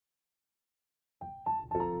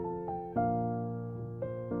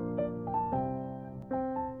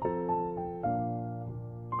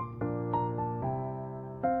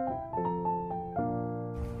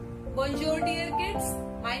dear kids,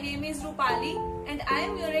 my name is Rupali and I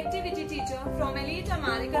am your activity teacher from Elite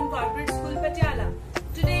American Corporate School Patiala.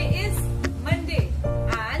 Today is Monday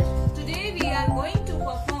and today we are going to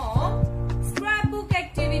perform scrapbook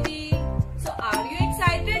activity. So are you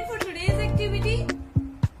excited for today's activity?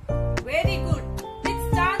 Very good.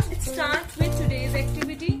 Let's start with today's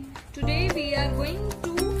activity. Today we are going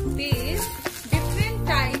to paste different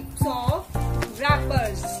types of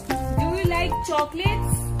wrappers. Do you like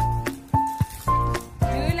chocolates?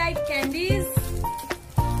 Do you like candies?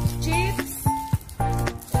 Chips?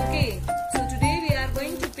 Okay, so today we are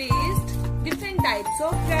going to paste different types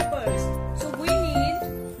of wrappers. So we need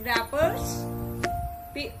wrappers,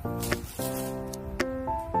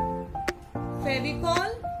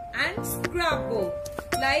 Fevicol and scrapbook.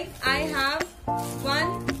 Like I have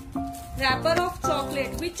one wrapper of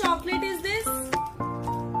chocolate. Which chocolate is this?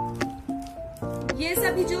 Yes,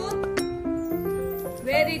 Abhijot.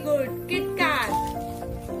 Very good. Kit Kat.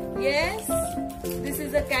 Yes. This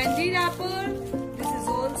is a candy wrapper. This is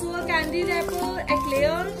also a candy wrapper.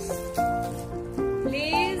 Eclairs,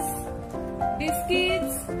 Lays,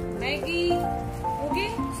 biscuits, Maggie.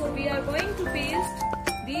 Okay. So we are going to paste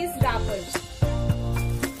these wrappers.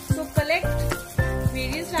 So collect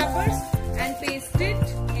various wrappers and paste it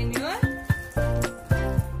in your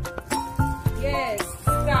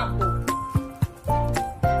scrapbook.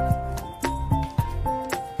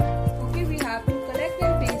 Okay, we have to collect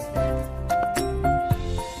and paste them.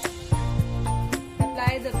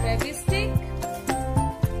 Apply the Fevistick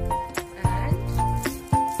and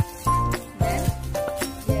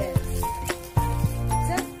then it's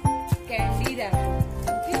a candy wrapper.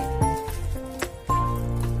 Okay,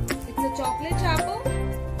 it's a chocolate wrapper.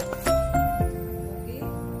 Okay,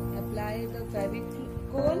 apply the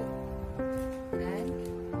Fevicol and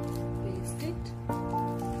paste it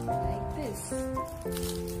like this.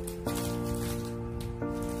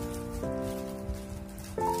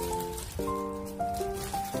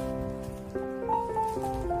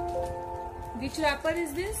 Which wrapper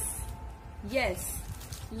is this? Yes,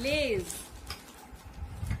 Lays.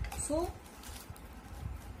 So,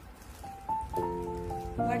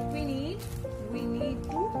 what we need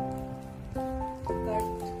to cut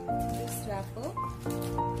this wrapper.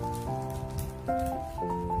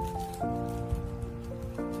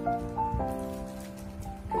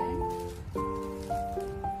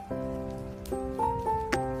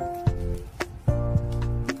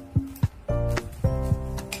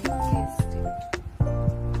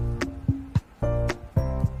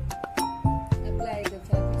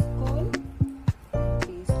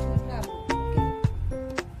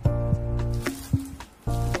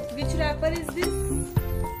 Wrapper is this?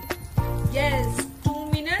 Yes, 2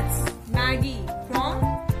 minutes Maggie from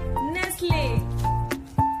Nestle.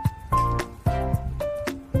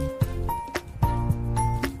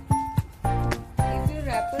 If your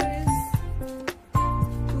wrapper is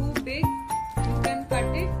too big, you can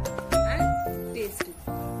cut it and paste it.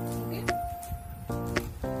 Okay.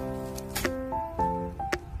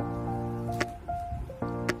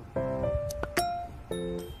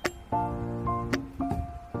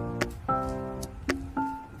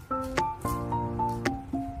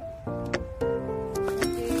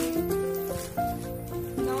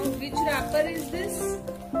 Which wrapper is this?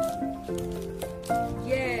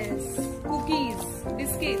 Yes, cookies,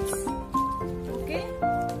 biscuits. Okay.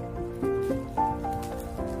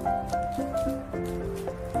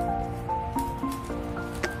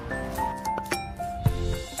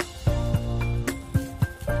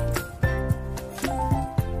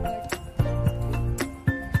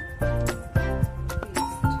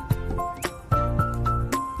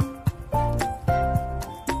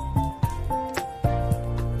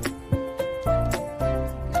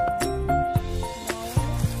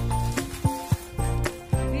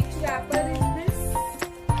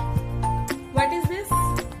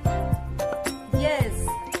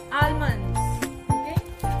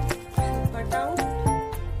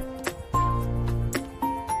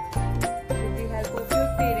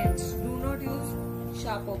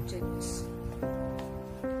 Objects.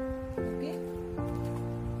 Okay.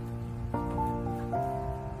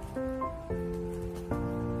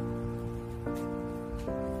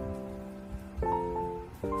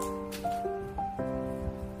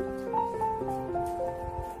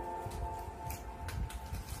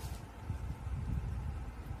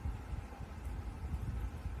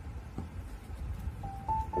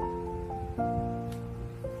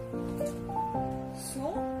 So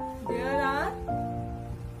there are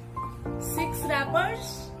 6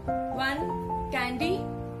 wrappers, 1 candy,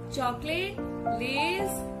 chocolate,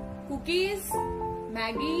 Lays, cookies,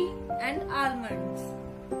 Maggie and almonds.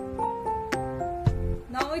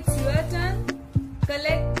 Now it's your turn.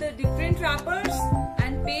 Collect the different wrappers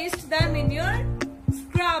and paste them in your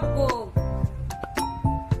scrapbook.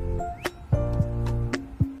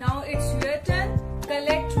 Now it's your turn.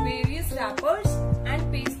 Collect various wrappers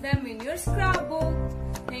and paste them in your scrapbook.